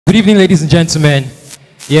Good evening, ladies and gentlemen.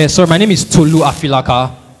 Yeah, sorry, my name is Tolu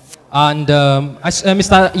Afilaka. And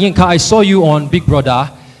Mr. Yinka, I saw you on Big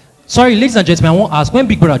Brother. Sorry, ladies and gentlemen, I want to ask, when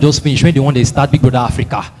Big Brother just finished, when they want to start Big Brother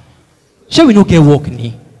Africa, shall we not get work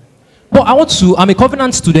ni? But I'm a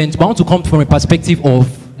covenant student, but I want to come from a perspective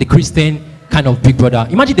of the Christian kind of Big Brother.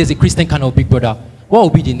 Imagine there's a Christian kind of Big Brother. What will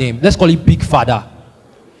be the name? Let's call it Big Father.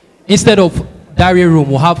 Instead of diary room,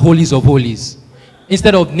 we'll have holies of holies.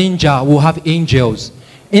 Instead of ninja, we'll have angels.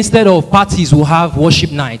 Instead of parties, we'll have worship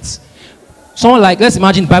nights. Someone like, let's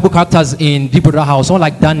imagine Bible characters in Big Brother house. Someone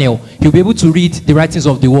like Daniel, he'll be able to read the writings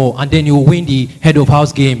of the wall, and then he'll win the head of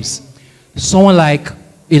house games. Someone like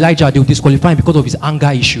Elijah, they'll disqualify him because of his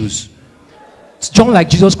anger issues. Someone like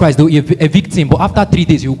Jesus Christ, they'll evict him, but after 3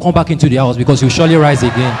 days, he'll come back into the house because he'll surely rise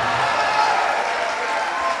again.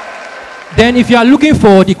 Then if you are looking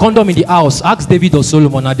for the condom in the house, ask David or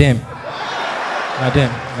Solomon, not them. Not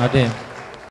them, not them.